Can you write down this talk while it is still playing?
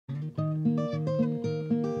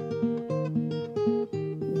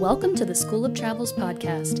Welcome to the School of Travel's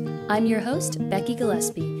podcast. I'm your host, Becky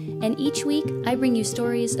Gillespie, and each week I bring you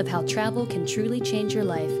stories of how travel can truly change your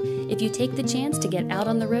life if you take the chance to get out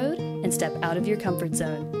on the road and step out of your comfort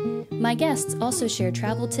zone. My guests also share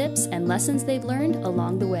travel tips and lessons they've learned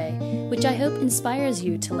along the way, which I hope inspires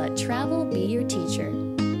you to let travel be your teacher.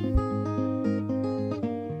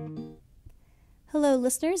 Hello,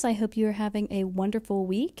 listeners. I hope you are having a wonderful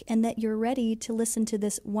week and that you're ready to listen to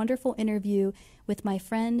this wonderful interview with my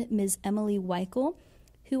friend, Ms. Emily Weichel,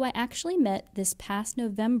 who I actually met this past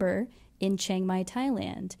November in Chiang Mai,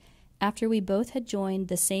 Thailand, after we both had joined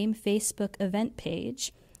the same Facebook event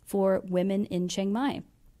page for women in Chiang Mai.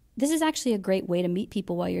 This is actually a great way to meet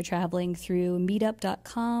people while you're traveling through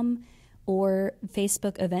meetup.com or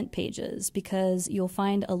Facebook event pages, because you'll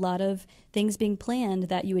find a lot of things being planned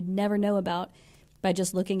that you would never know about by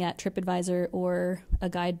just looking at TripAdvisor or a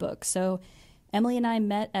guidebook. So Emily and I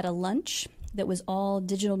met at a lunch that was all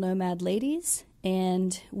digital nomad ladies,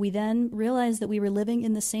 and we then realized that we were living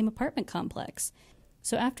in the same apartment complex.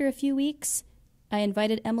 So after a few weeks, I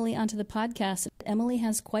invited Emily onto the podcast. Emily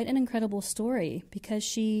has quite an incredible story because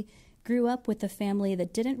she grew up with a family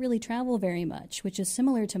that didn't really travel very much, which is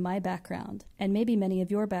similar to my background and maybe many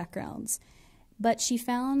of your backgrounds. But she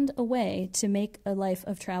found a way to make a life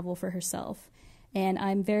of travel for herself. And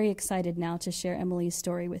I'm very excited now to share Emily's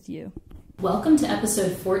story with you. Welcome to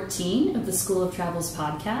episode 14 of the School of Travel's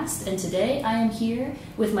podcast. And today I am here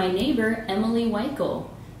with my neighbor, Emily Weichel.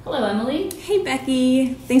 Hello, Emily. Hey,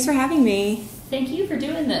 Becky. Thanks for having me. Thank you for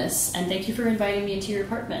doing this. And thank you for inviting me into your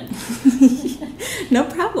apartment. No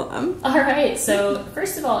problem. All right. So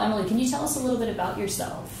first of all, Emily, can you tell us a little bit about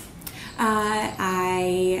yourself?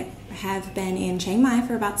 I have been in Chiang Mai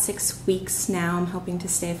for about 6 weeks now. I'm hoping to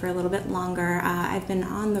stay for a little bit longer. I've been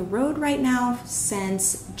on the road right now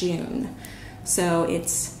since June. So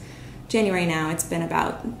it's January now. It's been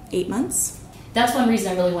about 8 months. That's one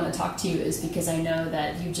reason I really want to talk to you, is because I know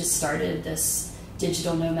that you just started this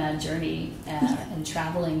digital nomad journey and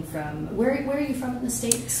traveling from, where are you from in the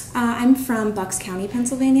States? I'm from Bucks County,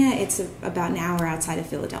 Pennsylvania. It's about an hour outside of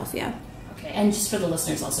Philadelphia. Okay, and just for the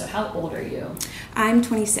listeners also, how old are you? I'm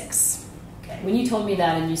 26. Okay, when you told me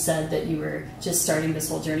that and you said that you were just starting this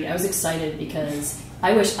whole journey, I was excited because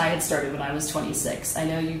I wish I had started when I was 26. I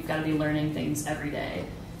know you've got to be learning things every day.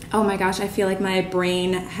 Oh my gosh, I feel like my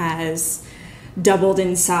brain has doubled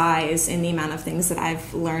in size in the amount of things that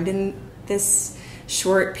I've learned in this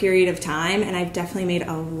short period of time, and I've definitely made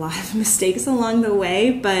a lot of mistakes along the way,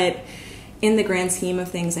 but in the grand scheme of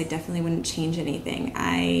things, I definitely wouldn't change anything.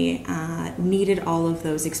 I needed all of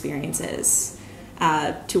those experiences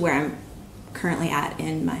to where I'm currently at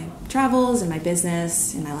in my travels, in my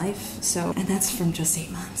business, in my life. So, and that's from just 8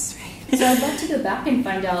 months, right? So I'd love to go back and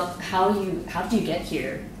find out how did you get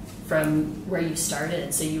here from where you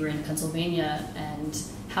started? So you were in Pennsylvania, and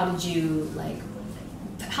how did you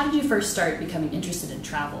first start becoming interested in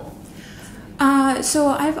travel? So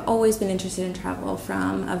I've always been interested in travel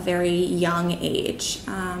from a very young age,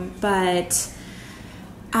 but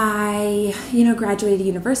I, graduated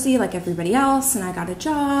university like everybody else, and I got a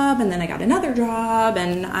job, and then I got another job,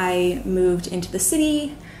 and I moved into the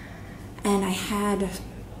city, and I had,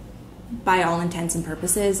 by all intents and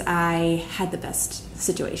purposes, I had the best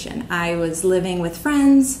situation. I was living with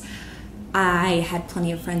friends. I had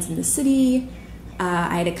plenty of friends in the city.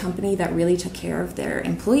 I had a company that really took care of their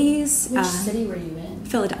employees. Which city were you in?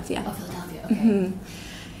 Philadelphia. Oh, Philadelphia, okay. Mm-hmm.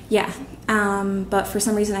 Yeah, but for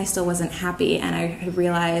some reason I still wasn't happy, and I had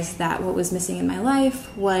realized that what was missing in my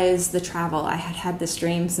life was the travel. I had had this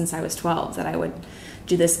dream since I was 12 that I would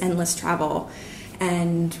do this endless travel,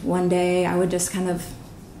 and one day I would just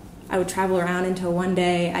I would travel around until one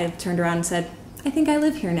day I turned around and said, I think I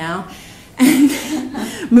live here now. And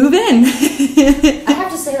move in. I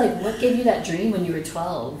have to say, what gave you that dream when you were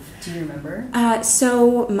 12? Do you remember?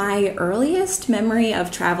 So my earliest memory of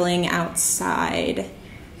traveling outside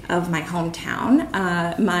of my hometown,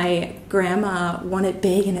 my grandma won it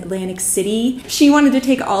big in Atlantic City. She wanted to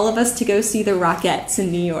take all of us to go see the Rockettes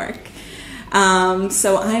in New York.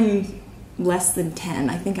 So I'm less than 10.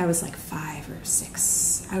 I think I was 5 or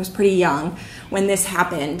 6. I was pretty young when this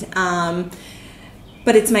happened.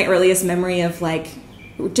 But it's my earliest memory of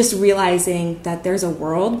just realizing that there's a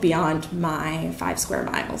world beyond my 5 square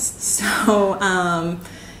miles. So,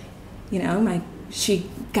 she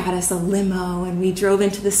got us a limo, and we drove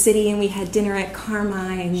into the city, and we had dinner at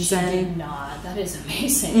Carmine's. She did not. That is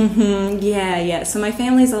amazing. Mm-hmm. Yeah. So my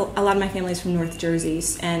family's, a lot of my family's from North Jersey,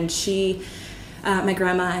 and my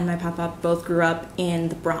grandma and my papa both grew up in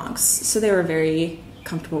the Bronx. So they were very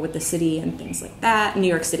comfortable with the city and things like that. New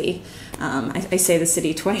York City. I say the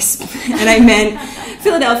city twice, and I meant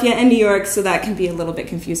Philadelphia and New York, so that can be a little bit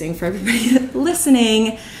confusing for everybody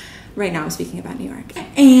listening. Right now I'm speaking about New York.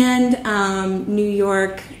 And New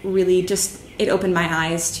York really just, it opened my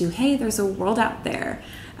eyes to, hey, there's a world out there.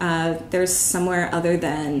 There's somewhere other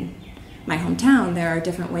than my hometown. There are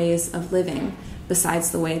different ways of living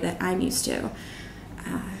besides the way that I'm used to.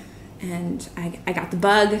 And I got the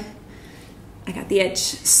bug. I got the itch.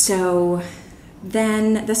 So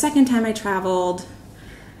then the second time I traveled,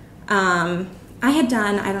 I had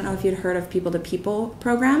done, I don't know if you'd heard of People to People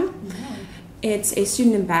program. No. It's a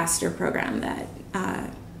student ambassador program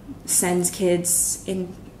that sends kids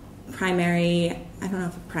in primary, I don't know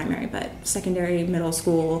if primary, but secondary, middle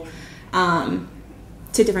school, to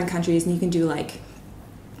different countries. And you can do like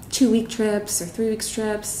 2-week trips or 3-week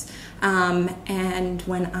trips. And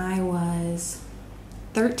when I was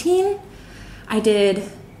 13, I did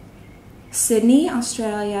Sydney,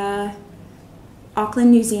 Australia,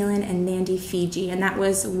 Auckland, New Zealand, and Nandi, Fiji. And that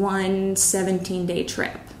was one 17-day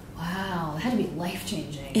trip. Wow, that had to be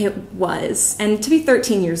life-changing. It was. And to be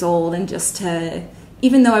 13 years old and just to,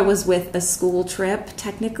 even though I was with a school trip,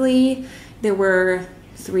 technically, there were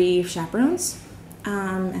 3 chaperones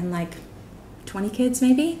and like 20 kids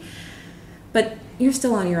maybe. But you're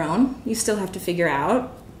still on your own. You still have to figure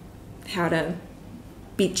out how to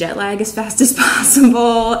beat jet lag as fast as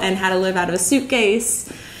possible and how to live out of a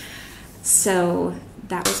suitcase. So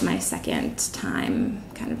that was my second time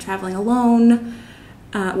kind of traveling alone.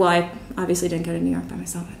 Well, I obviously didn't go to New York by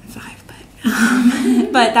myself at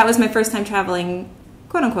 5, but that was my first time traveling,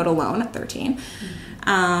 quote unquote, alone at 13.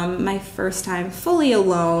 My first time fully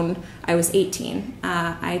alone, I was 18.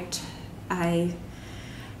 I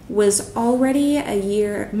was already a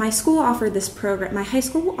year. My school offered this program. My high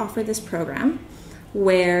school offered this program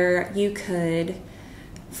where you could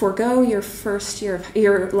forego your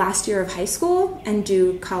last year of high school and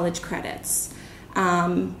do college credits.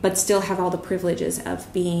 But still have all the privileges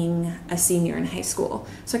of being a senior in high school.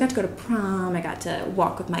 So I got to go to prom, I got to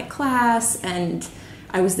walk with my class, and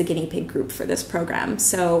I was the guinea pig group for this program.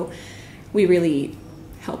 So we really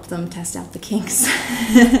helped them test out the kinks.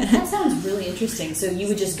 That sounds really interesting. So you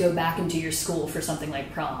would just go back into your school for something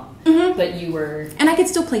like prom, but you were... And I could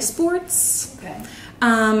still play sports. Okay.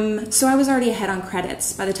 So I was already ahead on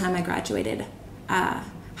credits by the time I graduated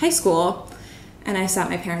high school. And I sat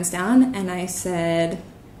my parents down and I said,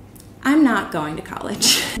 I'm not going to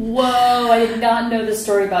college. Whoa, I did not know this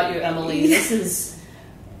story about you, Emily. This is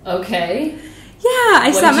okay. Yeah,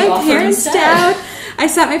 I sat my parents down. I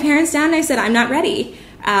sat my parents down and I said, I'm not ready.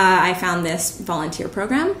 I found this volunteer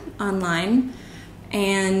program online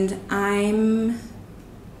and I'm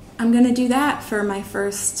going to do that for my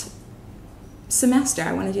first semester.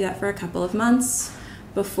 I want to do that for a couple of months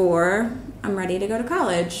before I'm ready to go to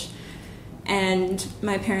college. And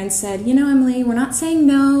my parents said, you know, Emily, we're not saying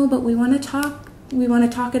no, but we want to talk. We want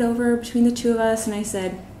to talk it over between the two of us. And I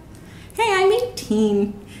said, hey, I'm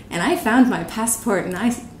 18 and I found my passport and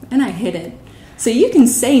I hid it. So you can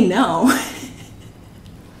say no.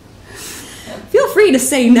 Feel free to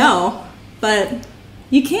say no, but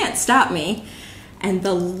you can't stop me. And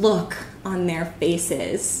the look on their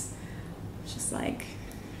faces, just like,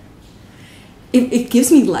 it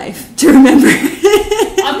gives me life to remember.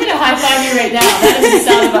 I'm going to high-five you right now. That is the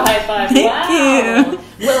sound of a high-five. Thank Wow.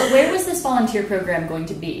 you. Well, where was this volunteer program going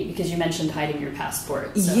to be? Because you mentioned hiding your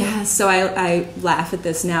passport. So. Yeah, so I laugh at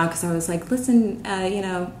this now because I was like, listen, you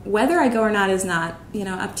know, whether I go or not is not, you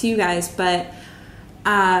know, up to you guys. But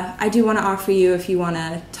I do want to offer you, if you want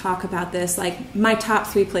to talk about this, like my top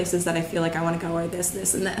 3 places that I feel like I want to go are this,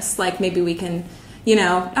 this, and this. Like maybe we can, you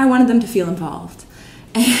know, I wanted them to feel involved.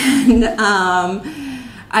 And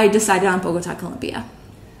I decided on Bogota, Colombia.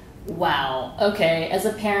 Wow. Okay. As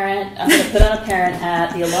a parent, I'm going to put on a parent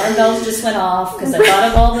hat. The alarm bells just went off because I thought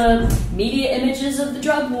of all the media images of the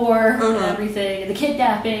drug war and everything, and the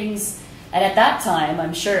kidnappings. And at that time,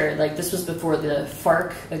 I'm sure, like this was before the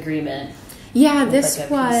FARC agreement. Yeah, this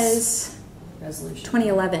was resolution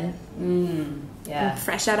 2011. Yeah. I'm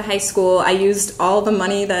fresh out of high school. I used all the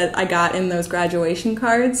money that I got in those graduation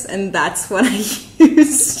cards, and that's what I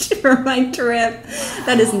used for my trip.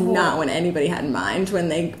 That is not what anybody had in mind when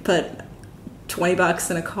they put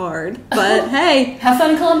 $20 in a card. But hey. Have fun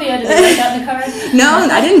in Colombia. Did they write that in the card? No,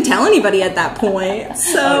 I didn't tell anybody at that point.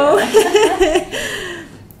 So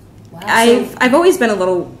Wow. I've always been a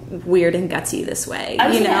little weird and gutsy this way. I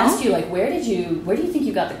was going to ask you, like, where do you think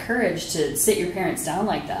you got the courage to sit your parents down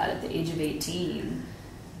like that at the age of 18?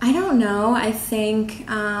 I don't know. I think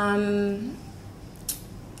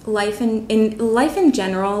life in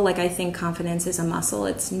general, like I think confidence is a muscle.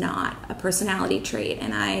 It's not a personality trait.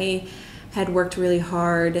 And I had worked really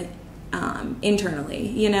hard internally.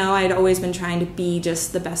 You know, I'd always been trying to be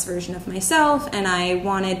just the best version of myself, and I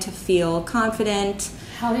wanted to feel confident.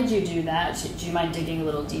 How did you do that? Do you mind digging a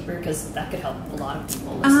little deeper? Because that could help a lot of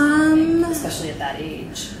people listening, especially at that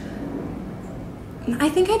age. I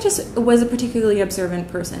think I just was a particularly observant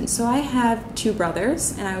person. So I have 2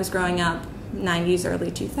 brothers, and I was growing up 90s,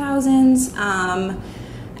 early 2000s.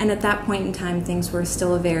 And at that point in time, things were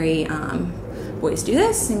still a very boys do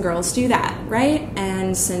this and girls do that, right?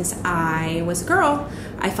 And since I was a girl,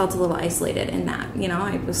 I felt a little isolated in that. You know,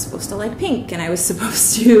 I was supposed to like pink, and I was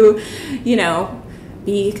supposed to, you know,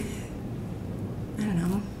 be, I don't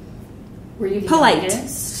know, were you the polite.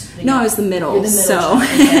 youngest? No, I was the middle, so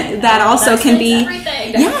okay. that also can be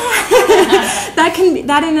everything. yeah.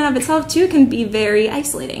 that in and of itself too can be very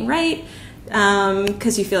isolating, right?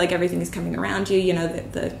 Because you feel like everything is coming around you. You know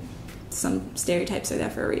that some stereotypes are there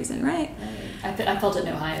for a reason, right? I felt it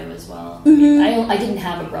in Ohio as well. Mm-hmm. I didn't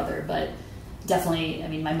have a brother, but definitely, I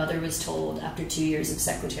mean, my mother was told after 2 years of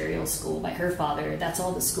secretarial school by her father, that's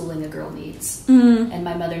all the schooling a girl needs. Mm-hmm. And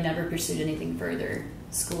my mother never pursued anything further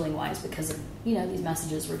schooling-wise because of, you know, these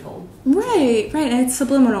messages were told. Right. And it's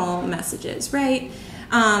subliminal messages, right?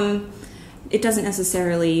 It doesn't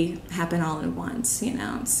necessarily happen all at once, you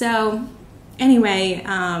know. So anyway,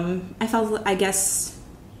 I guess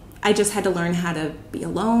I just had to learn how to be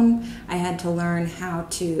alone. I had to learn how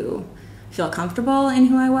to feel comfortable in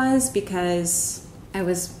who I was, because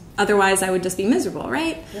otherwise I would just be miserable,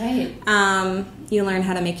 right? Right. You learn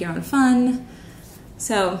how to make your own fun.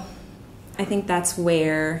 So I think that's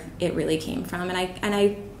where it really came from. And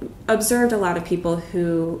I observed a lot of people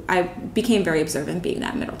who, I became very observant being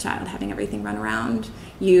that middle child, having everything run around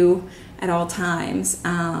you at all times.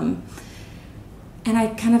 And I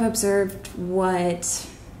kind of observed what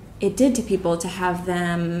it did to people to have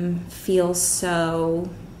them feel so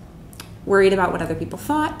worried about what other people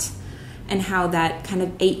thought, and how that kind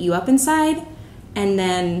of ate you up inside, and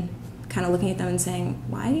then kind of looking at them and saying,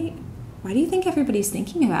 why do you think everybody's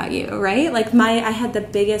thinking about you, right? Like I had the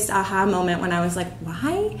biggest aha moment when I was like,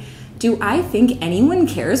 why do I think anyone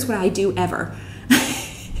cares what I do ever?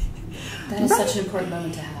 That is such an important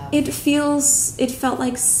moment to have. It felt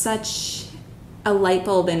like such a light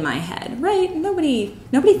bulb in my head, right? Nobody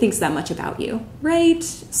thinks that much about you, right?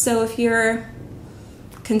 So if you're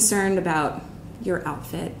concerned about your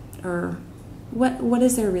outfit, or what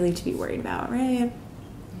is there really to be worried about, right?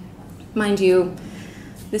 Mind you,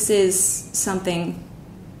 this is something,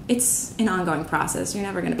 it's an ongoing process. You're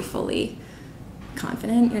never going to be fully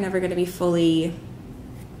confident. You're never going to be fully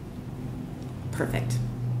perfect.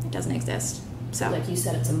 It doesn't exist. So, like you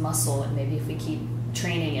said, it's a muscle, and maybe if we keep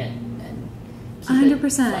training it and keep 100%, it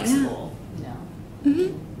flexible, yeah. You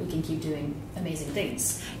know, we can keep doing amazing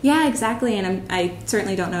things. Yeah, exactly. And I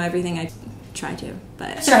certainly don't know everything. I try to,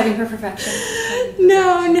 but striving for perfection.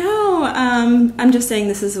 No. I'm just saying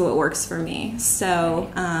this is what works for me.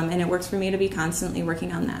 So, and it works for me to be constantly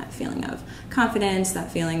working on that feeling of confidence,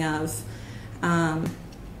 that feeling of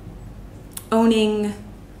owning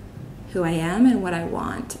who I am and what I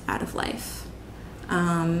want out of life.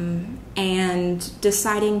 And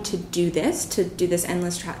deciding to do this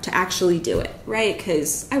endless to actually do it, right?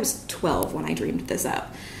 Because I was 12 when I dreamed this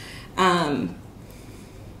up.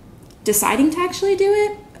 Deciding to actually do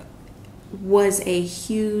it was a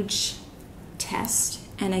huge test,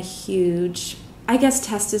 and a huge, I guess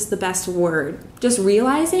test is the best word. Just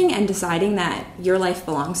realizing and deciding that your life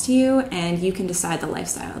belongs to you, and you can decide the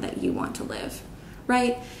lifestyle that you want to live,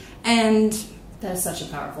 right? And that is such a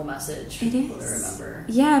powerful message for people to remember.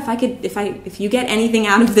 Yeah, if you get anything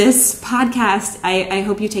out of this podcast, I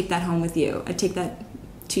hope you take that home with you. I take that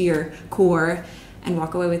to your core and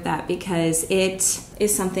walk away with that, because it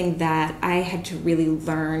is something that I had to really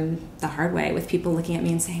learn the hard way, with people looking at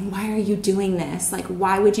me and saying, why are you doing this? Like,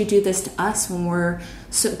 why would you do this to us when we're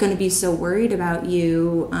going to be so worried about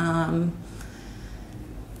you?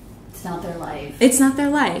 It's not their life. It's not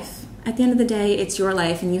their life. At the end of the day, it's your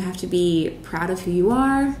life, and you have to be proud of who you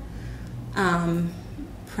are,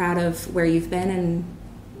 proud of where you've been and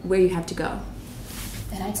where you have to go.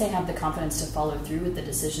 And I'd say have the confidence to follow through with the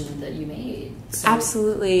decision that you made. So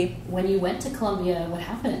absolutely. When you went to Columbia, what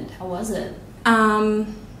happened? How was it?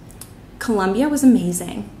 Columbia was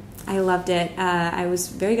amazing. I loved it. I was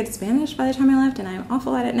very good at Spanish by the time I left, and I'm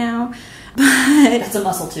awful at it now. But that's a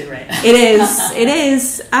muscle too, right? It is. It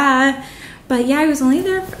is. But yeah, I was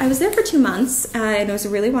there for 2 months, and it was a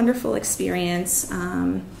really wonderful experience.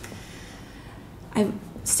 I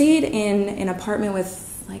stayed in an apartment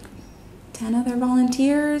with like 10 other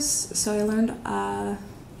volunteers. So I learned,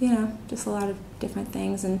 just a lot of different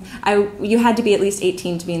things. And you had to be at least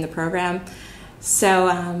 18 to be in the program. So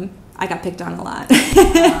I got picked on a lot.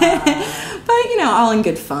 But, all in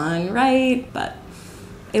good fun, right? But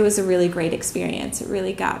it was a really great experience. It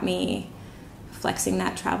really got me flexing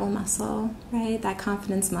that travel muscle, right? That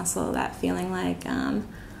confidence muscle, that feeling like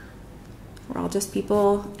we're all just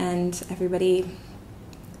people and everybody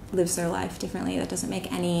lives their life differently. That doesn't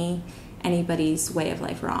make anybody's way of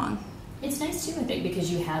life wrong. It's nice too, I think,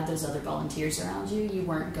 because you had those other volunteers around you. You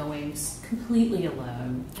weren't going completely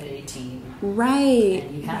alone at 18, right?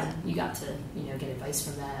 And you got to get advice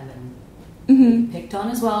from them and Mm-hmm. picked on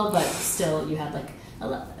as well, but still you had like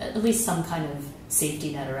at least some kind of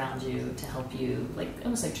safety net around you to help you, like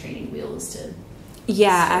almost like training wheels to.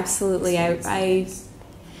 Yeah, absolutely. I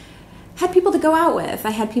had people to go out with. I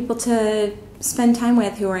had people to spend time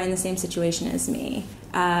with who are in the same situation as me,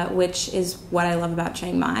 which is what I love about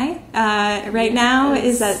Chiang Mai right now,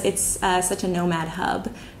 is that it's such a nomad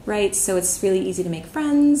hub, right? So it's really easy to make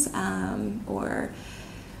friends or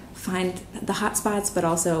find the hot spots, but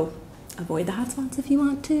also avoid the hot spots if you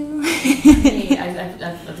want to.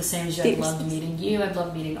 I'm the same as you. I love meeting you. I've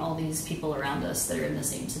loved meeting all these people around us that are in the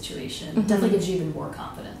same situation. Mm-hmm. It definitely gives you even more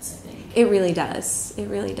confidence, I think. It really does. It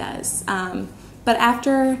really does. But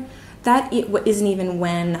after that, it isn't even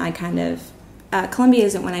when I Columbia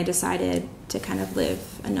isn't when I decided to kind of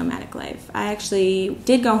live a nomadic life. I actually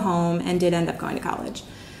did go home and did end up going to college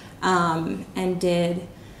and did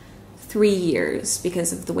 3 years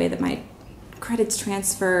because of the way that my credits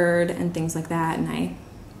transferred and things like that, and I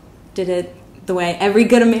did it the way every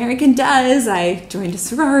good American does. I joined a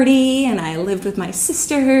sorority and I lived with my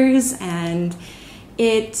sisters, and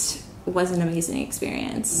it was an amazing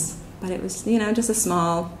experience. But it was, just a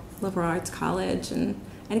small liberal arts college, and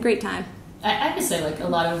I had a great time. I would say, like, a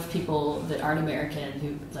lot of people that aren't American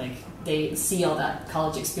who, like, they see all that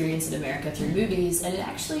college experience in America through movies, and it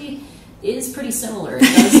actually is pretty similar. It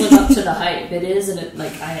does live up to the hype. It is, and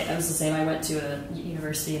I was the same. I went to a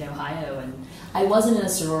university in Ohio, and I wasn't in a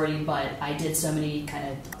sorority, but I did so many kind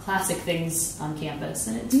of classic things on campus,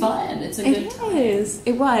 and it's fun. It's a good time.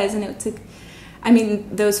 It was,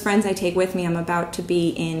 and those friends I take with me, I'm about to be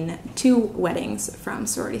in 2 weddings from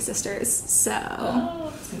sorority sisters, so.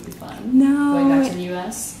 Oh, it's going to be fun. No. Going back to the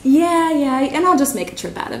U.S.? Yeah, and I'll just make a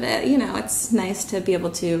trip out of it. It's nice to be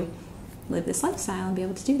able to live this lifestyle and be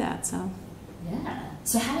able to do that, so. Yeah.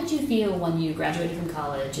 So how did you feel when you graduated from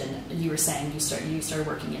college and you were saying you started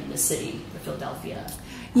working in the city of Philadelphia?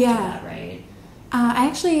 Yeah. That, right? I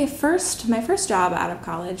actually, my first job out of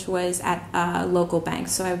college was at a local bank.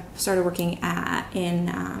 So I started working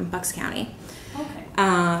in Bucks County. Okay.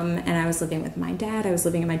 And I was living with my dad. I was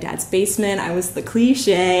living in my dad's basement. I was the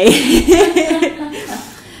cliche.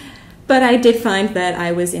 But I did find that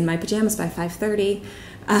I was in my pajamas by 5:30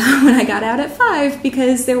 when I got out at 5,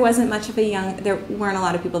 because there weren't a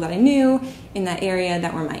lot of people that I knew in that area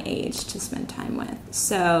that were my age to spend time with.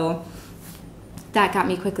 So that got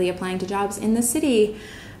me quickly applying to jobs in the city.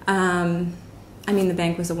 The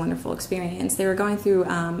bank was a wonderful experience. They were going through,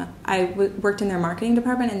 worked in their marketing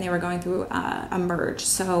department, and they were going through a merge.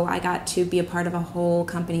 So I got to be a part of a whole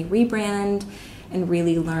company rebrand and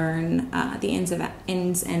really learn the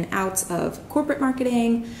ins and outs of corporate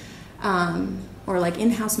marketing, or like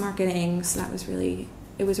in-house marketing. So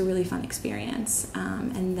it was a really fun experience.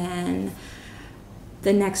 And then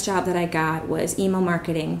the next job that I got was email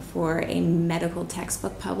marketing for a medical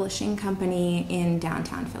textbook publishing company in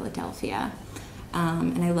downtown Philadelphia.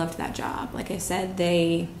 And I loved that job. Like I said,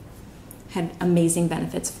 they had amazing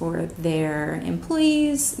benefits for their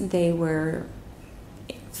employees. They were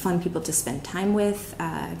fun people to spend time with.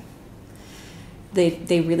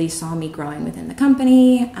 They really saw me growing within the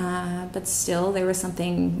company, but still there was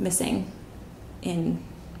something missing in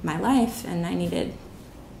my life, and I needed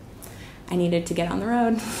to get on the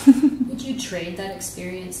road. Would you trade that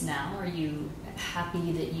experience now? Are you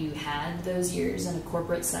happy that you had those years in a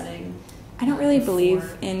corporate setting? I don't really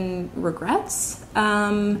believe in regrets.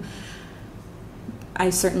 I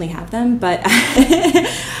certainly have them, but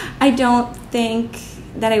I don't think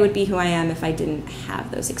that I would be who I am if I didn't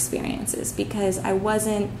have those experiences, because I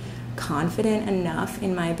wasn't confident enough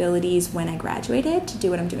in my abilities when I graduated to do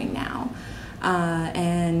what I'm doing now.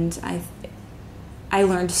 And I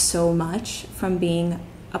learned so much from being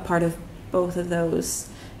a part of both of those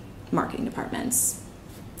marketing departments.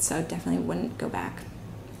 So definitely wouldn't go back.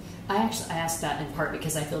 I asked that in part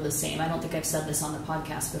because I feel the same. I don't think I've said this on the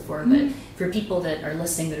podcast before, but for people that are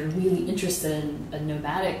listening that are really interested in a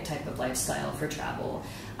nomadic type of lifestyle for travel,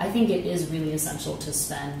 I think it is really essential to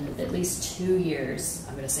spend at least 2 years,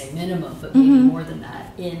 I'm going to say minimum, but maybe more than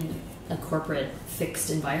that, in a corporate fixed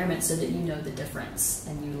environment so that you know the difference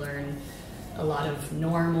and you learn a lot of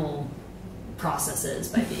normal processes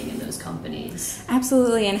by being in those companies.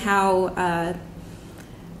 Absolutely, and how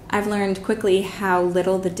I've learned quickly how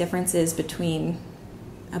little the difference is between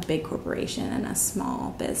a big corporation and a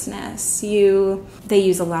small business. They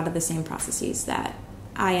use a lot of the same processes that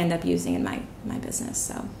I end up using in my business.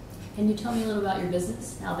 So, can you tell me a little about your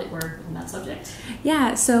business now that we're on that subject?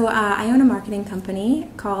 Yeah, so I own a marketing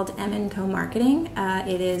company called M&Co Marketing.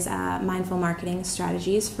 It is mindful marketing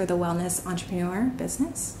strategies for the wellness entrepreneur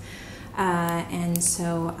business. And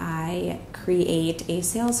so I create a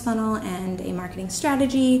sales funnel and a marketing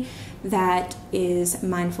strategy that is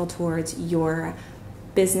mindful towards your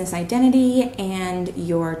business identity and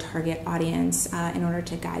your target audience in order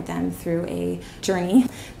to guide them through a journey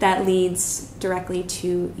that leads directly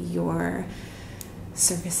to your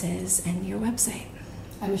services and your website.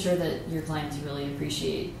 I'm sure that your clients really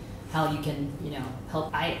appreciate how you can,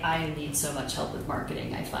 help. I need so much help with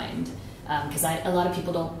marketing, I find. Because a lot of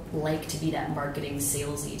people don't like to be that marketing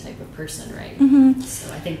salesy type of person, right?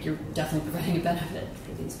 So I think you're definitely providing a benefit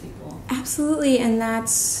for these people. Absolutely, and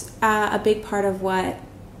that's a big part of what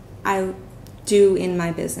I do in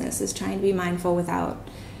my business is trying to be mindful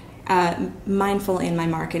mindful in my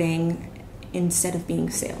marketing instead of being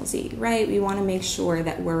salesy, right? We want to make sure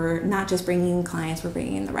that we're not just bringing in clients, we're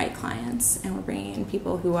bringing in the right clients, and we're bringing in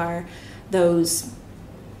people who are those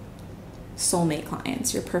soulmate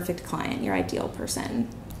clients, your perfect client, your ideal person.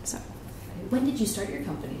 So, when did you start your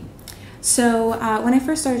company? So when I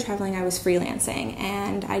first started traveling, I was freelancing,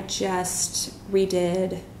 and I just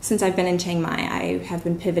redid, since I've been in Chiang Mai, I have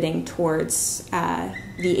been pivoting towards the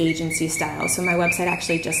agency style. So my website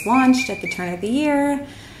actually just launched at the turn of the year,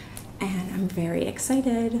 and I'm very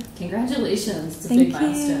excited. Congratulations. It's a big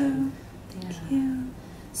milestone. Thank you.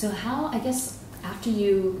 So after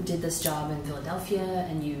you did this job in Philadelphia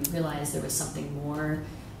and you realized there was something more,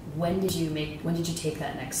 when did you take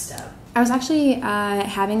that next step? I was actually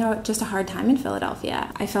having just a hard time in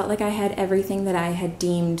Philadelphia. I felt like I had everything that I had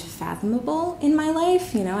deemed fathomable in my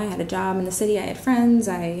life. I had a job in the city, I had friends,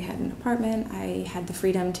 I had an apartment, I had the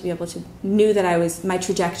freedom to be able to, knew that my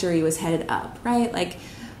trajectory was headed up, right? Like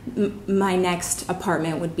my next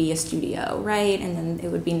apartment would be a studio, right? And then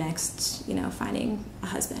it would be next, finding a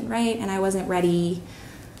husband, right? And I wasn't ready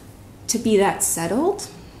to be that settled.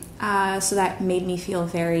 So that made me feel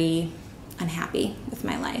very unhappy with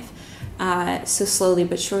my life. So slowly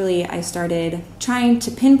but surely, I started trying to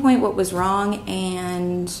pinpoint what was wrong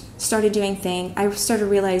and started doing things. I started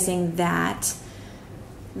realizing that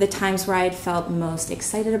the times where I had felt most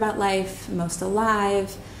excited about life, most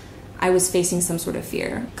alive, I was facing some sort of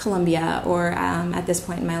fear. Colombia, or at this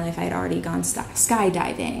point in my life, I had already gone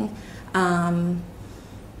skydiving. And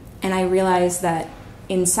I realized that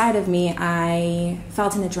inside of me, I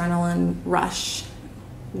felt an adrenaline rush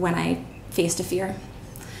when I faced a fear.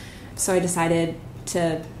 So I decided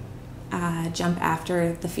to jump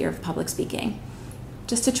after the fear of public speaking,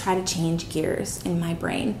 just to try to change gears in my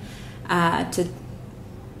brain. I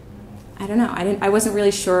don't know, I wasn't really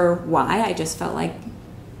sure why. I just felt like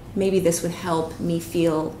maybe this would help me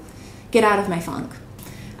get out of my funk.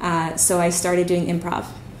 So I started doing improv.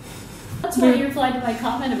 That's why you replied to my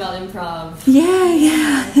comment about improv.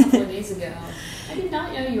 Yeah. A couple of days ago. I did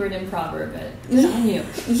not know you were an improver, but good on you.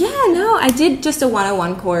 Yeah, no, I did just a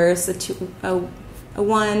 101 course, a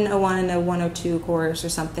 102 course or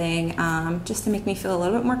something, just to make me feel a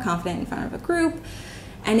little bit more confident in front of a group.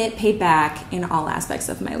 And it paid back in all aspects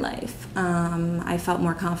of my life. I felt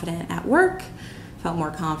more confident at work, felt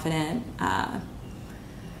more confident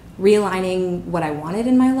realigning what I wanted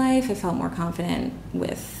in my life. I felt more confident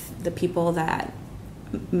with the people that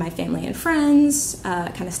my family and friends,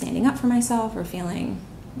 kind of standing up for myself or feeling,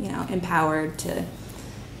 empowered to,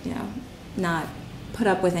 not put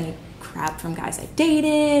up with any crap from guys I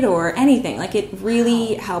dated or anything. Like, it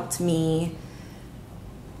really helped me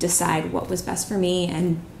decide what was best for me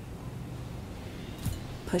and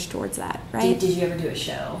push towards that, right? Did you ever do a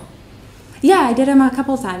show? Yeah, I did them a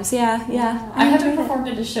couple of times. Yeah. I haven't performed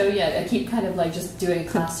at a show yet. I keep kind of like just doing a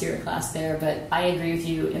class here, a class there, but I agree with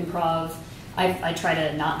you. Improv, I try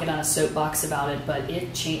to not get on a soapbox about it, but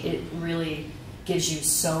it really gives you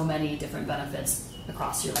so many different benefits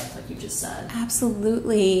across your life, like you just said.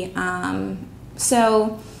 Absolutely.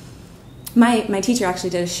 So my teacher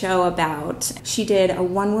actually did a show about, she did a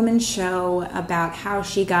one-woman show about how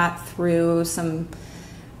she got through some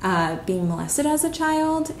being molested as a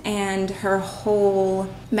child, and her whole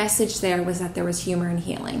message there was that there was humor and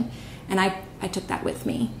healing. And I took that with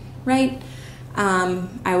me, right?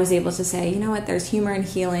 I was able to say, you know what, there's humor and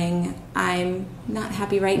healing. I'm not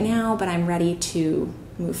happy right now, but I'm ready to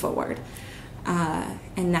move forward.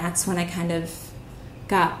 And that's when I kind of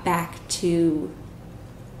got back to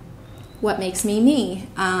what makes me me.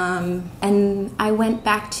 And I went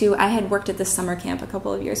back to, I had worked at this summer camp a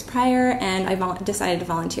couple of years prior, and I decided to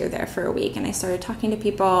volunteer there for a week. And I started talking to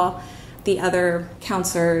people, the other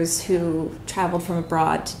counselors who traveled from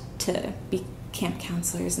abroad to be camp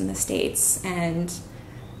counselors in the States. And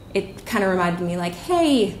it kind of reminded me like,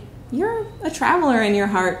 hey, you're a traveler in your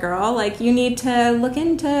heart, girl. Like, you need to look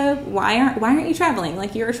into why aren't you traveling?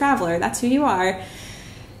 Like, you're a traveler. That's who you are.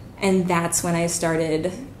 And that's when I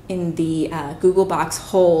started in the Google box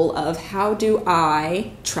hole of how do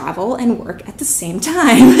I travel and work at the same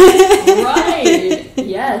time. Right.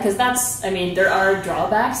 Yeah, because that's, I mean, there are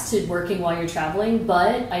drawbacks to working while you're traveling,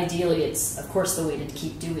 but ideally it's, of course, the way to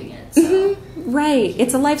keep doing it. So. Mm-hmm. Right.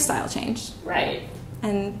 It's a lifestyle change. Right.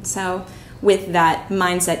 And so with that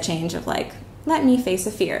mindset change of like, let me face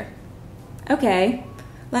a fear. Okay,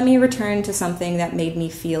 let me return to something that made me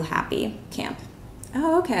feel happy. Camp.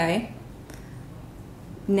 Oh, okay.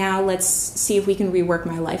 Now let's see if we can rework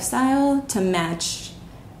my lifestyle to match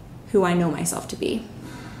who I know myself to be.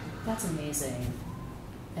 That's amazing.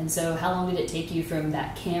 And so how long did it take you from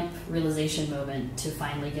that camp realization moment to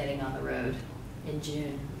finally getting on the road in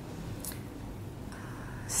June?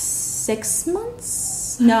 6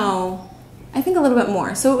 months? No, I think a little bit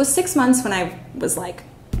more. So it was 6 months when I was like,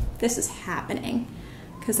 this is happening.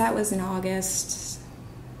 Because that was in August.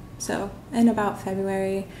 So in about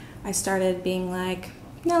February, I started being like,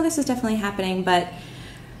 no, this is definitely happening. But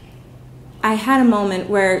I had a moment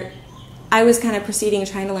where I was kind of proceeding,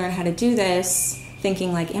 trying to learn how to do this,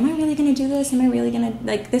 thinking like, am I really going to do this? Am I really going to,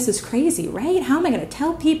 like, this is crazy, right? How am I going to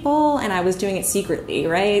tell people? And I was doing it secretly,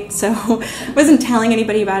 right? So I wasn't telling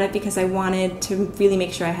anybody about it because I wanted to really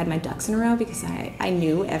make sure I had my ducks in a row, because I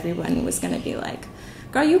knew everyone was going to be like,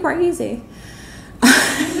 girl, you crazy.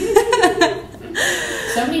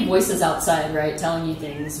 So many voices outside, right, telling you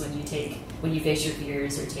things when you face your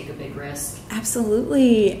fears or take a big risk.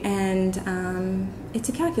 Absolutely. And it's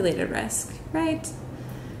a calculated risk, right?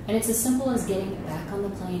 And it's as simple as getting back on the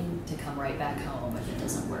plane to come right back home if it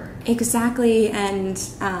doesn't work. Exactly. And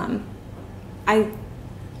I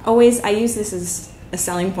use this as a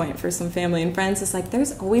selling point for some family and friends. It's like,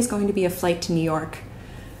 there's always going to be a flight to New York,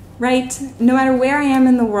 right? No matter where I am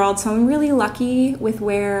in the world. So I'm really lucky with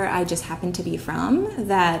where I just happen to be from,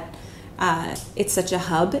 that it's such a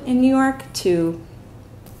hub in New York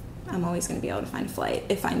I'm always going to be able to find a flight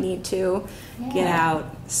if I need to get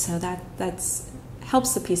out. So that's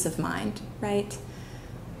helps the peace of mind, right?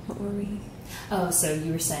 What were we? Oh, so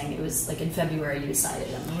you were saying it was like in February you decided,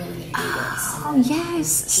 I'm really going to do this. Oh, yes.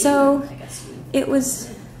 So it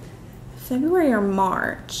was February or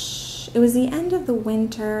March. It was the end of the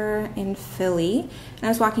winter in Philly, and I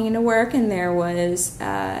was walking into work, and there was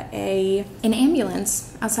an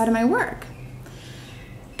ambulance outside of my work.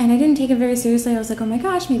 And I didn't take it very seriously. I was like, oh my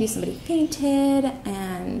gosh, maybe somebody fainted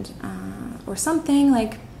and or something.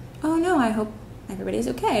 Like, oh no, I hope everybody's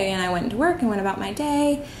okay. And I went to work and went about my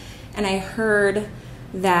day, and I heard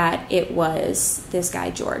that it was this guy,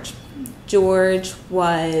 George. George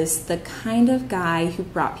was the kind of guy who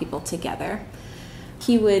brought people together.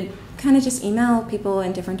 He would kind of just email people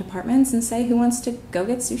in different departments and say, who wants to go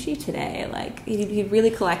get sushi today? Like, he'd really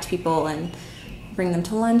collect people and bring them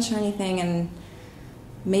to lunch or anything. And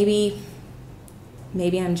maybe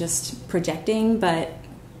I'm just projecting, but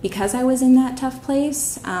because I was in that tough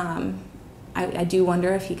place, I do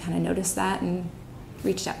wonder if he kind of noticed that and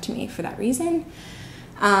reached out to me for that reason.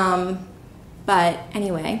 But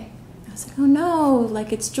anyway, I was like, oh no,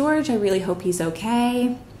 like, it's George. I really hope he's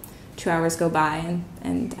okay. 2 hours go by,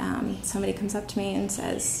 and somebody comes up to me and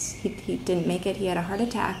says he didn't make it. He had a heart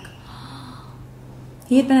attack.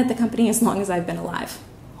 He had been at the company as long as I've been alive.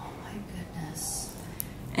 Oh my goodness.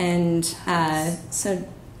 And so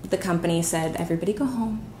the company said, everybody go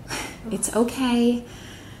home. It's okay.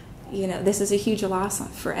 You know, this is a huge loss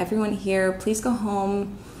for everyone here. Please go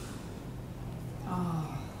home.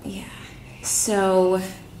 Oh. Yeah. So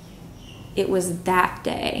it was that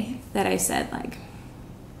day that I said, like,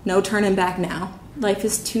 no turning back now. Life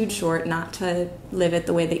is too short not to live it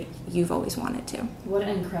the way that you've always wanted to. What an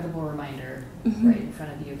incredible reminder, right in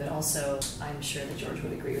front of you, but also I'm sure that George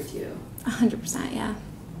would agree with you. 100%, yeah.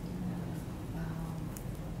 Wow.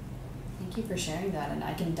 Thank thank you for sharing that, and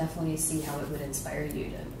I can definitely see how it would inspire you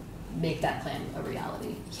to make that plan a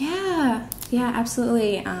reality. Yeah,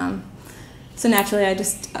 absolutely. So naturally, I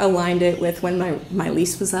just aligned it with when my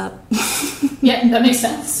lease was up. Yeah, that makes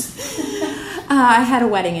sense. I had a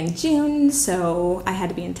wedding in June, so I had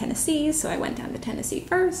to be in Tennessee, so I went down to Tennessee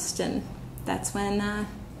first, and that's when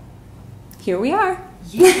here we are.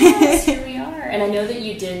 Yes, here we are. And I know that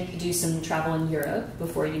you did do some travel in Europe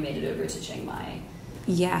before you made it over to Chiang Mai.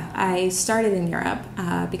 Yeah, I started in Europe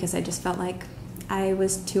because I just felt like I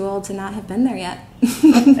was too old to not have been there yet.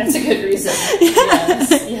 That's a good reason.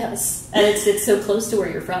 Yes. And it's so close to where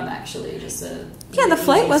you're from, actually. The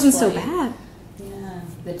flight wasn't so bad. Yeah,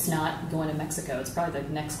 it's not going to Mexico. It's probably the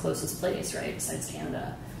next closest place, right, besides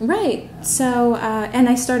Canada. Right. So, and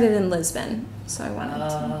I started in Lisbon, so I wanted to.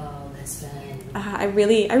 Oh, Lisbon. I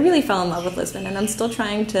really fell in love with Lisbon, and I'm still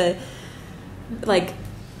trying to,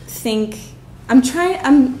 think.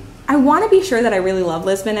 I want to be sure that I really love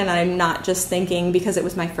Lisbon, and I'm not just thinking because it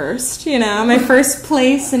was my first, my first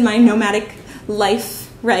place in my nomadic life,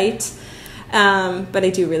 right? But I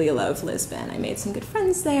do really love Lisbon. I made some good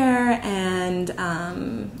friends there, and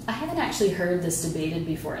I haven't actually heard this debated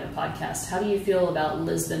before in a podcast. How do you feel about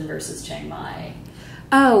Lisbon versus Chiang Mai?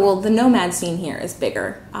 Oh, well, the nomad scene here is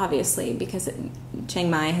bigger, obviously, because Chiang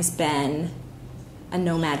Mai has been a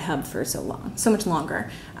nomad hub for so much longer.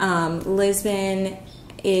 Lisbon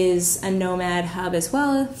is a nomad hub as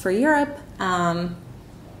well for Europe. I'm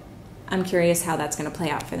curious how that's going to play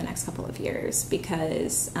out for the next couple of years,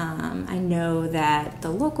 because I know that the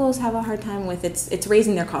locals have a hard time with it's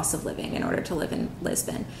raising their cost of living in order to live in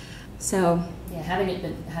Lisbon. So yeah, having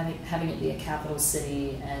it be a capital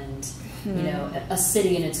city and a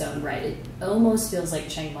city in its own right, it almost feels like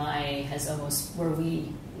Chiang Mai has almost, where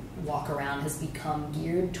we walk around, has become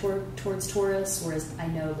geared towards tourists, whereas I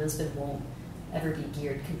know Lisbon won't ever be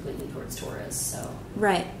geared completely towards tourists. So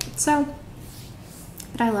right. So,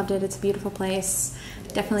 but I loved it. It's a beautiful place.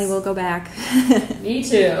 Definitely will go back. Me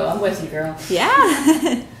too. I'm with you, girl.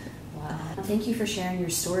 Yeah. Wow. Thank you for sharing your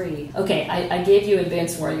story. Okay, I gave you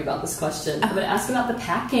advance warning about this question. I'm going to ask about the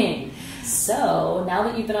packing. So, now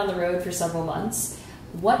that you've been on the road for several months,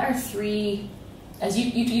 what are 3, as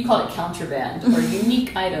you call it, contraband or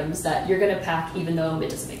unique items that you're going to pack even though it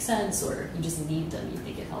doesn't make sense or you just need them, you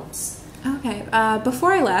think it helps? Okay.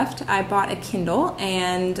 Before I left, I bought a Kindle,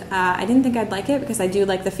 and I didn't think I'd like it because I do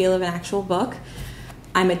like the feel of an actual book.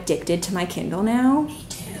 I'm addicted to my Kindle now. Me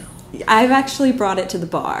too. I've actually brought it to the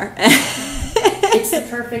bar. It's the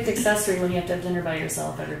perfect accessory when you have to have dinner by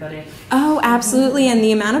yourself, everybody. Oh, absolutely. And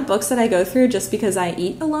the amount of books that I go through just because I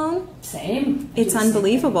eat alone. Same. It's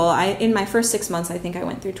unbelievable. In my first 6 months, I think I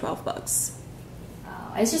went through 12 books.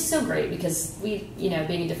 It's just so great because being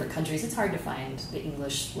in different countries, it's hard to find the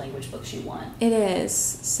English language books you want. It is.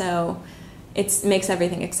 So it makes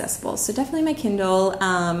everything accessible. So definitely my Kindle.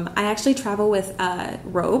 I actually travel with a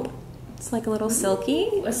robe. It's like a little silky.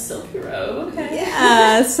 Ooh, a silky robe. Okay.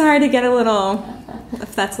 Yeah. Sorry to get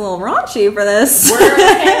if that's a little raunchy for this. We're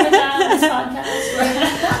okay with that, this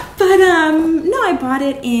podcast. But no, I bought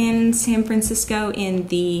it in San Francisco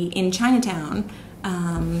in Chinatown.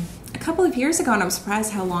 A couple of years ago, and I'm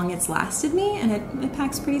surprised how long it's lasted me, and it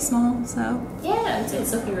packs pretty small, so. Yeah, I'd say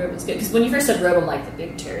silky robe is good, because when you first said robe, I'm like, the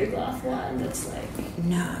big terry cloth one, that's like...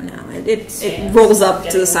 No, it rolls up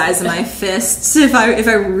to the size of my fists if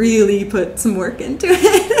I really put some work into it.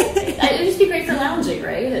 It would just be great for lounging,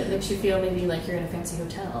 right? It makes you feel maybe like you're in a fancy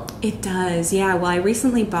hotel. It does, yeah. Well, I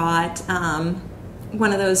recently bought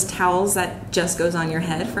one of those towels that just goes on your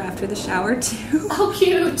head for after the shower, too. Oh,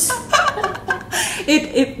 cute!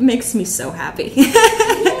 It makes me so happy.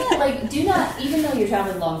 Yeah, do not, even though you're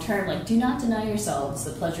traveling long term, do not deny yourselves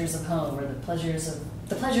the pleasures of home or the pleasure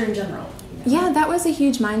in general. Yeah, that was a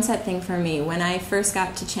huge mindset thing for me. When I first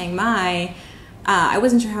got to Chiang Mai, I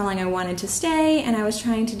wasn't sure how long I wanted to stay, and I was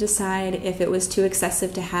trying to decide if it was too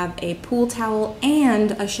excessive to have a pool towel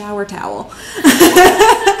and a shower towel.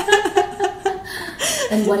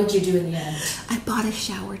 And what did you do in the end? I bought a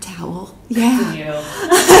shower towel. Yeah.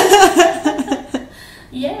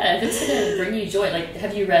 Yeah, if it's going to bring you joy.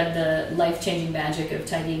 Have you read The Life-Changing Magic of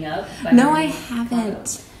Tidying Up? No, I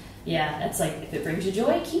haven't. Yeah, it's like, if it brings you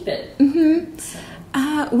joy, keep it. Mm-hmm. So.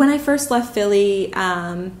 When I first left Philly,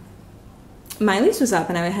 my lease was up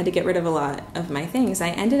and I had to get rid of a lot of my things. I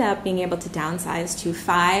ended up being able to downsize to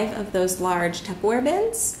 5 of those large Tupperware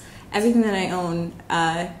bins. Everything that I own,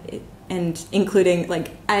 and including,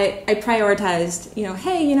 I prioritized,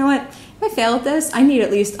 hey, you know what? If I fail at this, I need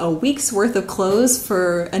at least a week's worth of clothes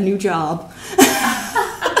for a new job.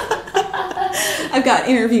 I've got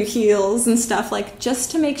interview heels and stuff,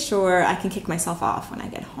 just to make sure I can kick myself off when I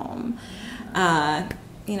get home.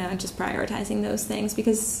 Just prioritizing those things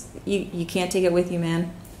because you can't take it with you,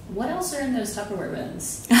 man. What else are in those Tupperware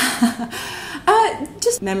bins?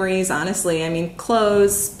 Just memories, honestly. I mean,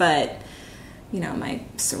 clothes, but, my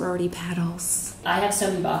sorority paddles. I have so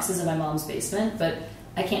many boxes in my mom's basement, but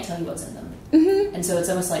I can't tell you what's in them. Mm-hmm. And so it's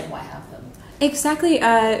almost like, why have them? Exactly.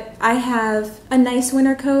 I have a nice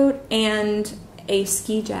winter coat and a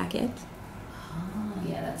ski jacket. Oh,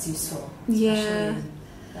 yeah, that's useful. Yeah. Especially in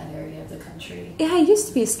that area of the country. Yeah, I used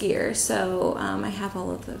to be a skier, so I have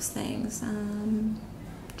all of those things.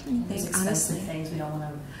 Those expensive things we don't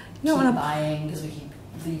want to keep buying because we keep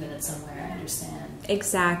leaving it somewhere. I understand.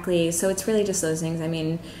 Exactly. So it's really just those things. I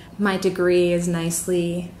mean, my degree is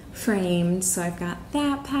nicely framed, so I've got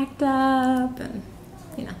that packed up, and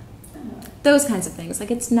those kinds of things. Like,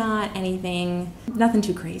 it's not nothing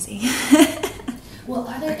too crazy. Well,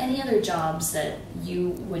 are there any other jobs that you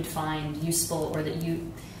would find useful, or are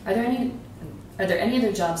there any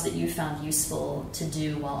other jobs that you found useful to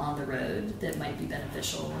do while on the road that might be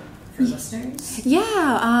beneficial for listeners?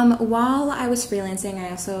 Yeah, while I was freelancing, I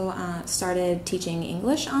also started teaching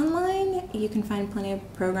English online. You can find plenty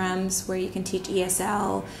of programs where you can teach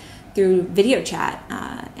ESL through video chat,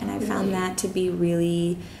 and I found that to be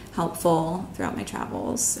really helpful throughout my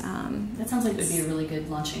travels. That sounds like it would be a really good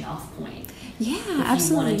launching off point. Yeah, if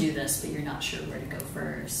absolutely. you want to do this, but you're not sure where to go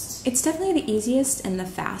first. It's definitely the easiest and the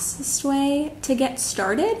fastest way to get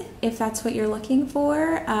started if that's what you're looking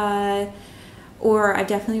for. Or I've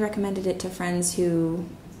definitely recommended it to friends who,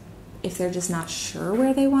 if they're just not sure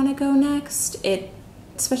where they want to go next,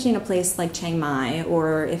 especially in a place like Chiang Mai,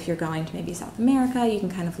 or if you're going to maybe South America, you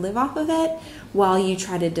can kind of live off of it while you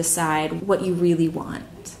try to decide what you really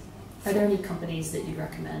want. Are there any companies that you'd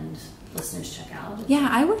recommend listeners check out? Yeah,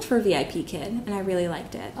 I worked for VIP Kid, and I really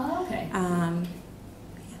liked it. Oh, okay.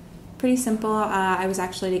 Pretty simple. I was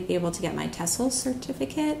actually able to get my TESOL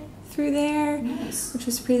certificate through there, nice. Which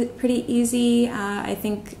was pretty easy. I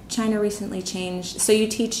think China recently changed. So you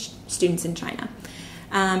teach students in China,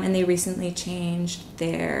 and they recently changed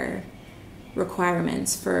their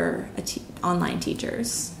requirements for online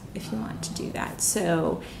teachers if you want to do that.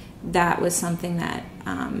 So that was something that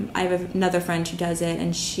I have another friend who does it,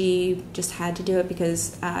 and she just had to do it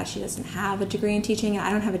because she doesn't have a degree in teaching. I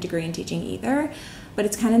don't have a degree in teaching either, but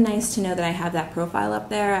it's kind of nice to know that I have that profile up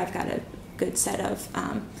there. I've got a good set of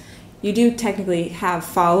you do technically have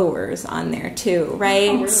followers on there too, right?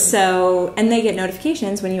 Oh, really? So, and they get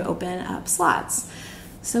notifications when you open up slots.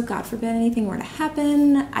 So God forbid anything were to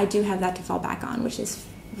happen, I do have that to fall back on, which is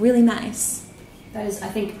really nice. That is, I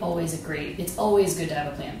think, it's always good to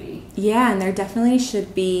have a plan B. Yeah, and there definitely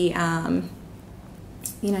should be,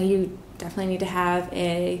 you definitely need to have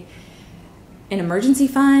an emergency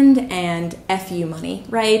fund and FU money,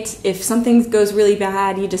 right? If something goes really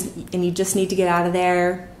bad, you just need to get out of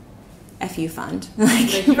there, FU fund.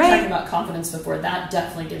 Like you were talking about confidence before, that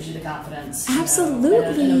definitely gives you the confidence.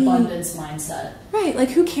 Absolutely. An abundance mindset. Right, like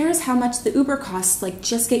who cares how much the Uber costs? Like,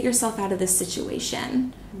 just get yourself out of this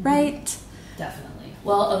situation, right? Definitely.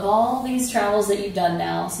 Well, of all these travels that you've done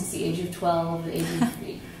now, since the age of 12, the age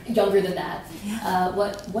of younger than that,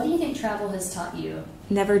 what do you think travel has taught you?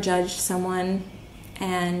 Never judge someone,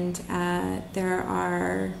 and there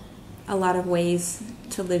are a lot of ways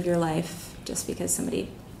to live your life. Just because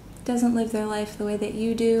somebody doesn't live their life the way that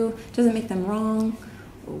you do doesn't make them wrong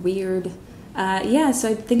or weird. So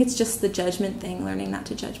I think it's just the judgment thing, learning not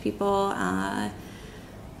to judge people.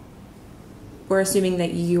 Or assuming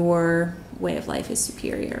that your way of life is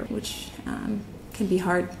superior, which can be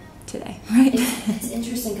hard today, right? It's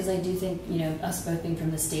interesting because I do think, us both being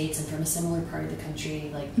from the States and from a similar part of the country,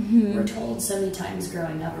 like we're told so many times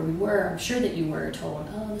growing up, I'm sure that you were told,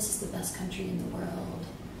 oh, this is the best country in the world.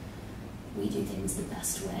 We do things the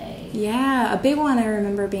best way. Yeah, a big one I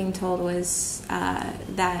remember being told was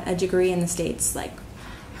that a degree in the States, like,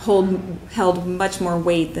 held much more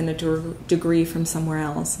weight than a degree from somewhere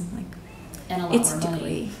else. I'm like, and a lot more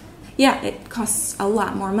money. Yeah, it costs a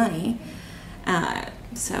lot more money.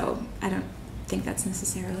 So I don't think that's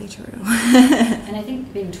necessarily true. And I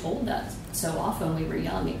think being told that so often when we were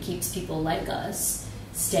young, it keeps people like us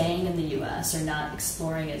staying in the U.S. or not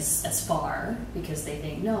exploring as far because they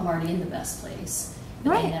think, no, I'm already in the best place. But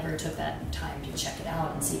right. They never took that time to check it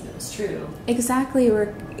out and see if it was true. Exactly.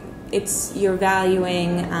 You're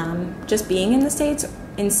valuing just being in the States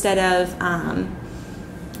instead of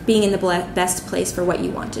being in the best place for what you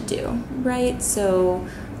want to do, right? So,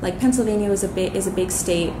 like, Pennsylvania is a big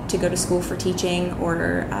state to go to school for teaching,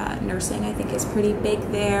 or nursing, I think, is pretty big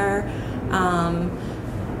there.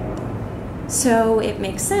 So it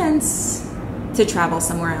makes sense to travel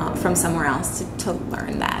somewhere else, from somewhere else to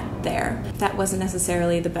learn that there. That wasn't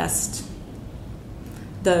necessarily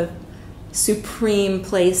the supreme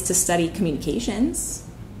place to study communications.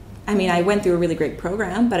 I mean, I went through a really great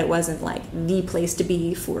program, but it wasn't like the place to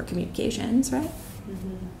be for communications, right?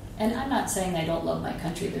 Mm-hmm. And I'm not saying I don't love my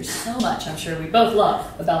country. There's so much I'm sure we both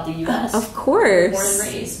love about the U.S. Of course. Born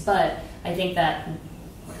and raised. But I think that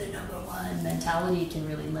we're the number one mentality can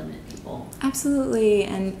really limit people. Absolutely.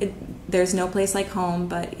 And there's no place like home,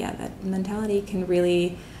 but yeah, that mentality can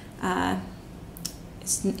really,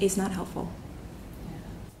 is not helpful.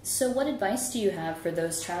 So what advice do you have for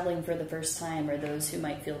those traveling for the first time or those who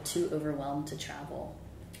might feel too overwhelmed to travel?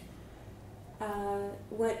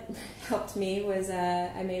 What helped me was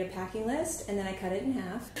I made a packing list and then I cut it in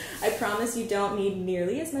half. I promise you don't need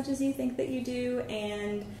nearly as much as you think that you do,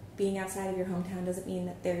 and being outside of your hometown doesn't mean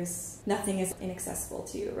that nothing is inaccessible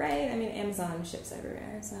to you, right? I mean, Amazon ships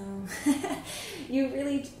everywhere, so you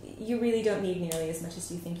really don't need nearly as much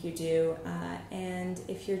as you think you do. And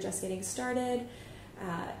if you're just getting started,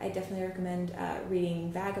 I definitely recommend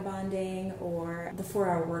reading Vagabonding, or The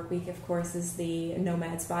 4-Hour Workweek, of course, is the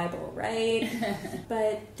nomad's Bible, right?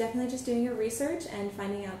 But definitely just doing your research and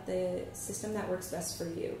finding out the system that works best for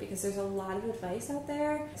you, because there's a lot of advice out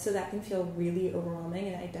there, so that can feel really overwhelming,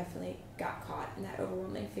 and I definitely got caught in that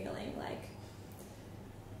overwhelming feeling, like,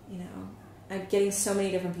 you know, I'm getting so many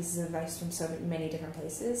different pieces of advice from so many different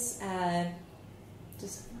places.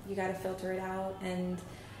 Just, you got to filter it out and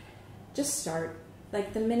just start.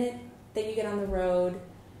 Like, the minute that you get on the road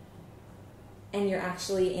and you're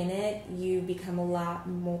actually in it, you become a lot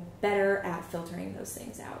more better at filtering those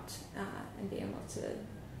things out and being able to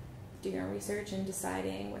do your own research and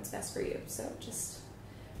deciding what's best for you. So just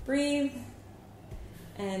breathe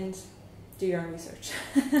and do your own research.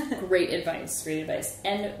 Great advice, great advice.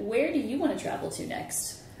 And where do you want to travel to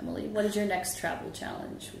next, Emily? What is your next travel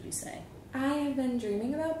challenge, would you say? I have been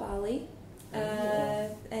dreaming about Bali.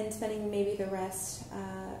 And spending maybe the rest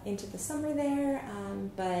into the summer there,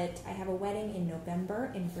 but I have a wedding in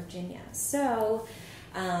November in Virginia, so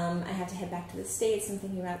I have to head back to the States. I'm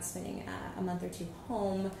thinking about spending a month or two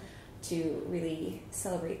home to really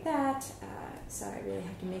celebrate that, so I really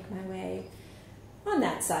have to make my way on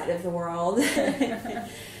that side of the world.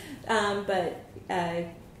 But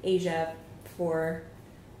Asia for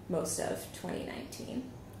most of 2019.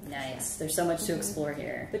 Nice. There's so much to explore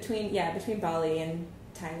here. Between Bali and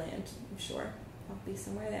Thailand, I'm sure I'll be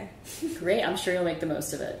somewhere there. Great. I'm sure you'll make the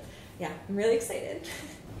most of it. Yeah, I'm really excited.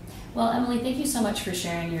 Well, Emily, thank you so much for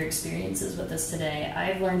sharing your experiences with us today.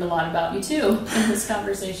 I've learned a lot about you, too, in this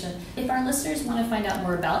conversation. If our listeners want to find out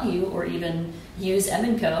more about you or even use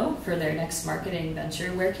M&Co for their next marketing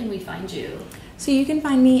venture, where can we find you? So you can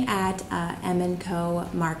find me at M&Co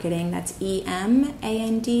Marketing. That's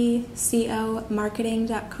EMANDCO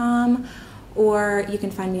marketing.com, or you can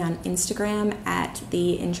find me on Instagram at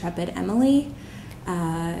The Intrepid Emily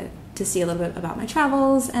to see a little bit about my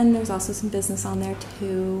travels, and there's also some business on there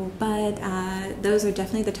too. But those are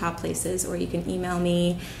definitely the top places, or you can email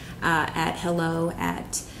me at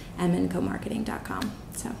hello@mncomarketing.com.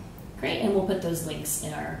 So great, and we'll put those links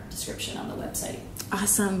in our description on the website.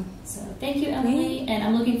 Awesome. So thank you, Emily, Great. and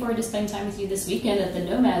I'm looking forward to spending time with you this weekend at the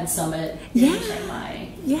Nomad Summit in Chiang Mai.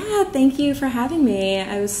 Yeah, thank you for having me.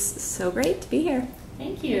 It was so great to be here.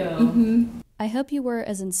 Thank you. Mm-hmm. I hope you were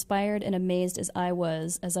as inspired and amazed as I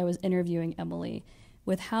was interviewing Emily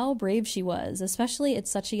with how brave she was, especially at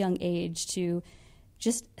such a young age, to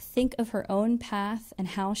just think of her own path and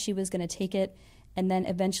how she was going to take it, and then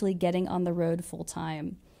eventually getting on the road full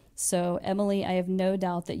time. So, Emily, I have no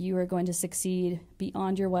doubt that you are going to succeed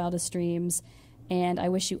beyond your wildest dreams, and I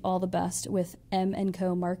wish you all the best with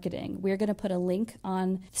M&Co Marketing. We're going to put a link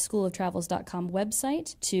on the schooloftravels.com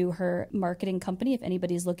website to her marketing company if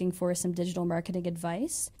anybody's looking for some digital marketing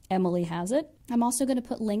advice. Emily has it. I'm also going to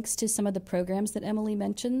put links to some of the programs that Emily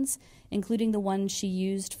mentions, including the one she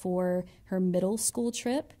used for her middle school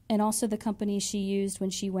trip, and also the company she used when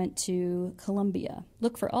she went to Colombia.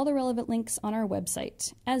 Look for all the relevant links on our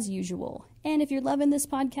website, as usual. And if you're loving this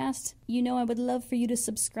podcast, you know I would love for you to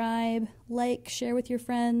subscribe, like, share with your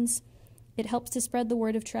friends. It helps to spread the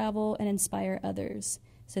word of travel and inspire others.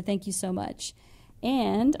 So thank you so much.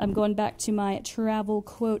 And I'm going back to my travel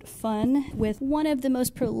quote fun with one of the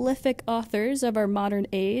most prolific authors of our modern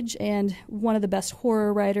age and one of the best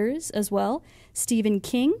horror writers as well, Stephen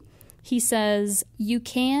King. He says, "You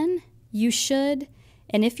can, you should,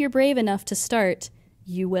 and if you're brave enough to start,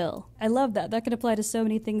 you will." I love that. That could apply to so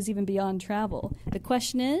many things even beyond travel. The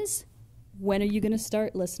question is, when are you going to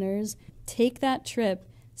start, listeners? Take that trip.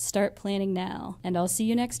 Start planning now. And I'll see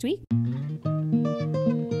you next week.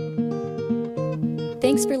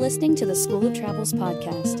 Thanks for listening to the School of Travels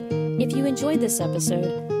podcast. If you enjoyed this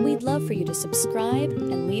episode, we'd love for you to subscribe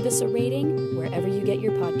and leave us a rating wherever you get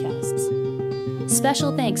your podcasts.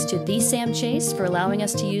 Special thanks to The Sam Chase for allowing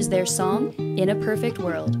us to use their song, In a Perfect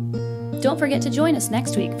World. Don't forget to join us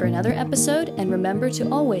next week for another episode, and remember to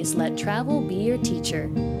always let travel be your teacher.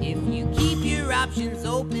 If you keep your options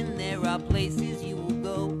open, there are places you will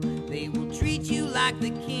go. They will treat you like the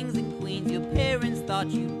kings and queens your parents thought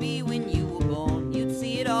you'd be when you were born. You'd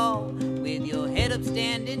see it all with your head up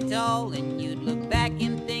standing tall, and you'd look back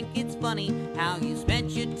and think it's funny how you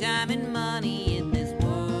spent your time and money.